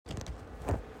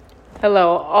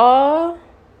Hello, all.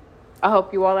 I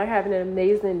hope you all are having an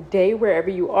amazing day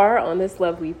wherever you are on this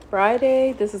lovely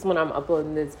Friday. This is when I'm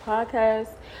uploading this podcast.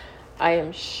 I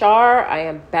am Shar. I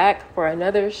am back for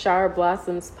another Shar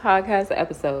Blossoms podcast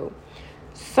episode.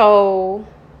 So,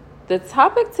 the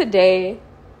topic today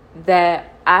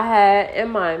that I had in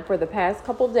mind for the past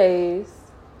couple days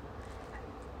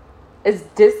is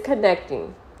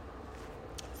disconnecting.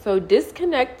 So,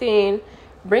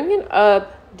 bringing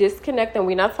up disconnecting,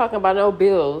 we're not talking about no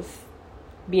bills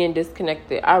being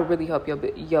disconnected. I really hope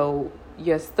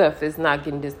your stuff is not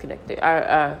getting disconnected.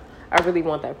 I really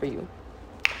want that for you.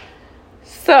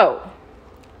 So,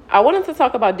 I wanted to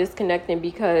talk about disconnecting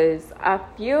because I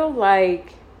feel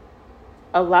like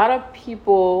a lot of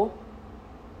people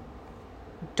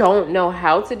don't know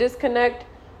how to disconnect.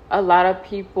 A lot of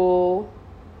people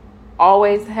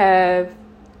always have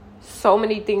so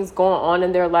many things going on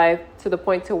in their life to the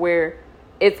point to where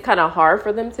it's kind of hard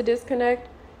for them to disconnect.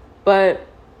 But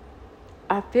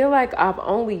I feel like I've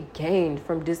only gained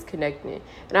from disconnecting.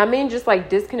 And I mean just like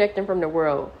disconnecting from the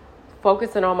world,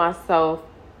 focusing on myself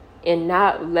and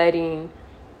not letting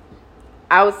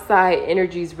outside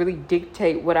energies really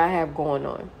dictate what I have going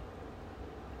on.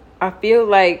 I feel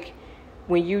like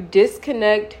when you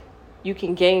disconnect, you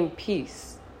can gain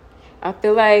peace. I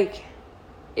feel like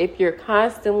if you're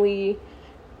constantly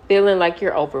feeling like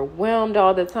you're overwhelmed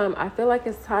all the time, I feel like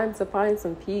it's time to find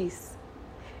some peace.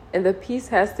 And the peace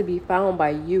has to be found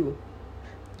by you.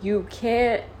 You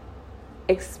can't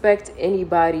expect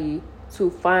anybody to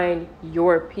find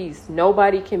your peace.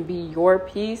 Nobody can be your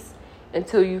peace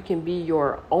until you can be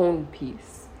your own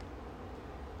peace.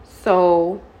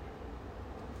 So,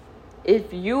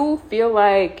 if you feel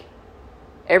like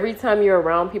every time you're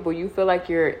around people, you feel like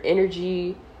your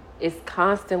energy is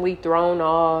constantly thrown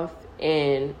off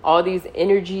and all these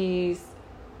energies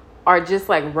are just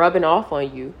like rubbing off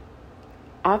on you,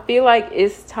 I feel like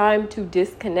it's time to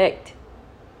disconnect.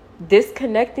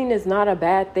 Disconnecting is not a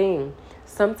bad thing.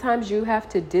 Sometimes you have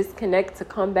to disconnect to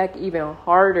come back even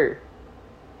harder.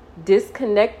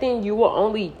 Disconnecting, you will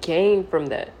only gain from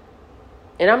that.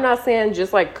 And I'm not saying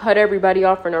just like cut everybody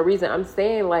off for no reason. I'm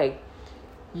saying like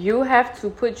you have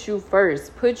to put you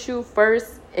first. Put you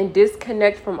first and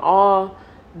disconnect from all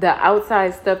the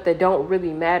outside stuff that don't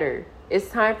really matter. It's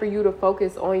time for you to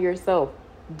focus on yourself.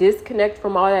 Disconnect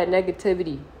from all that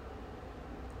negativity.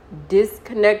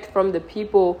 Disconnect from the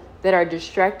people that are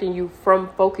distracting you from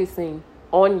focusing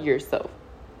on yourself.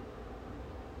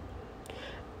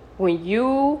 When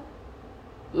you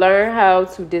learn how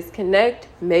to disconnect,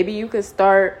 maybe you can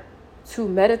start to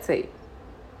meditate.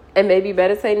 And maybe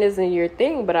meditating isn't your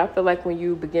thing, but I feel like when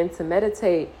you begin to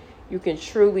meditate, you can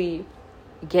truly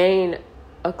gain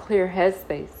a clear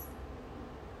headspace.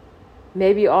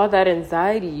 Maybe all that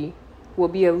anxiety will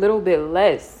be a little bit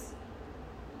less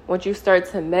once you start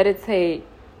to meditate,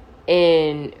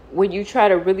 and when you try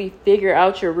to really figure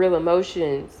out your real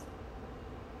emotions,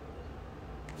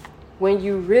 when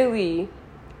you really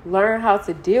learn how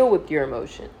to deal with your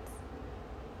emotions.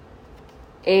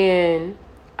 And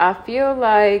I feel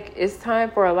like it's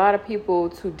time for a lot of people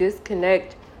to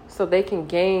disconnect so they can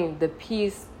gain the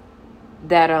peace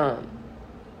that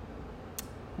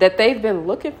they've been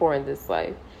looking for in this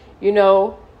life. You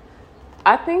know,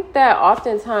 I think that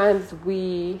oftentimes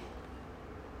we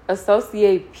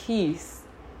associate peace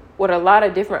with a lot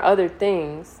of different other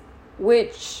things,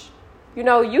 which, you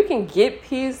know, you can get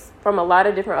peace from a lot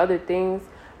of different other things,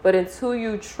 but until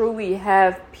you truly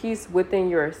have peace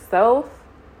within yourself,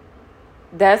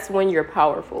 that's when you're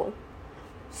powerful.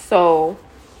 So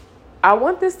I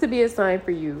want this to be a sign for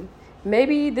you.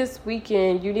 Maybe this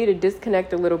weekend you need to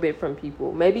disconnect a little bit from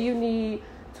people. Maybe you need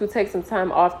to take some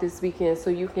time off this weekend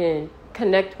so you can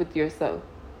connect with yourself.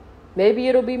 Maybe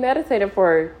it'll be meditating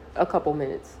for a couple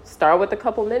minutes. Start with a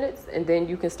couple minutes and then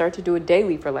you can start to do it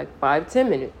daily for like 5-10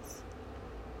 minutes.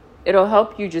 It'll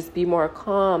help you just be more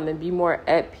calm and be more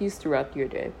at peace throughout your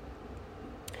day.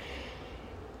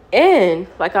 And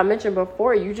like I mentioned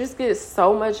before, you just get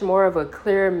so much more of a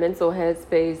clear mental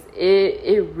headspace.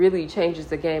 It really changes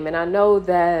the game. And I know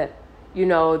that, you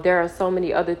know, there are so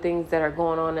many other things that are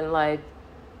going on in life.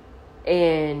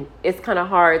 And it's kind of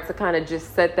hard to kind of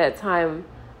just set that time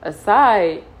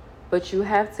aside. But you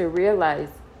have to realize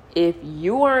if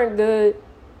you aren't good,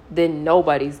 then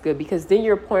nobody's good. Because then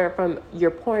you're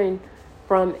pouring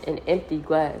from an empty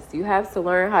glass. You have to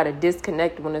learn how to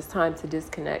disconnect when it's time to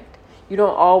disconnect. You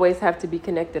don't always have to be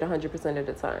connected 100% of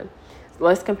the time. So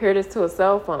let's compare this to a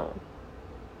cell phone.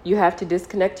 You have to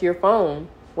disconnect your phone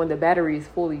when the battery is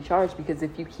fully charged, because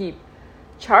if you keep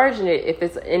charging it, if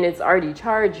it's already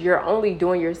charged, you're only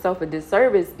doing yourself a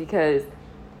disservice, because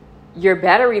your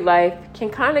battery life can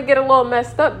kind of get a little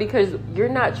messed up because you're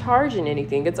not charging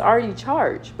anything. It's already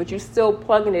charged, but you're still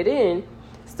plugging it in,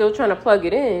 still trying to plug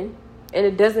it in, and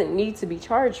it doesn't need to be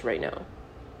charged right now.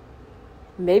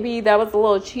 Maybe that was a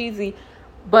little cheesy,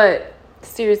 but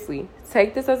seriously,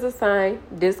 take this as a sign,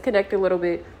 disconnect a little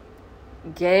bit,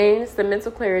 gain some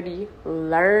mental clarity,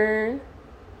 learn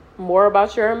more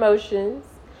about your emotions.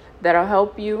 That'll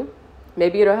help you.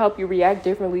 Maybe it'll help you react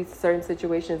differently to certain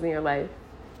situations in your life.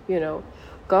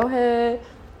 Go ahead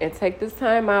and take this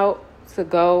time out to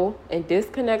go and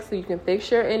disconnect so you can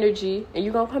fix your energy and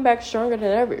you're going to come back stronger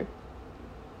than ever.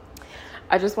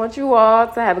 I just want you all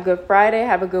to have a good Friday,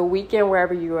 have a good weekend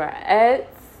wherever you are at.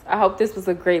 I hope this was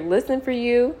a great listen for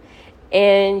you.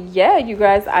 And yeah, you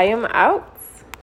guys, I am out.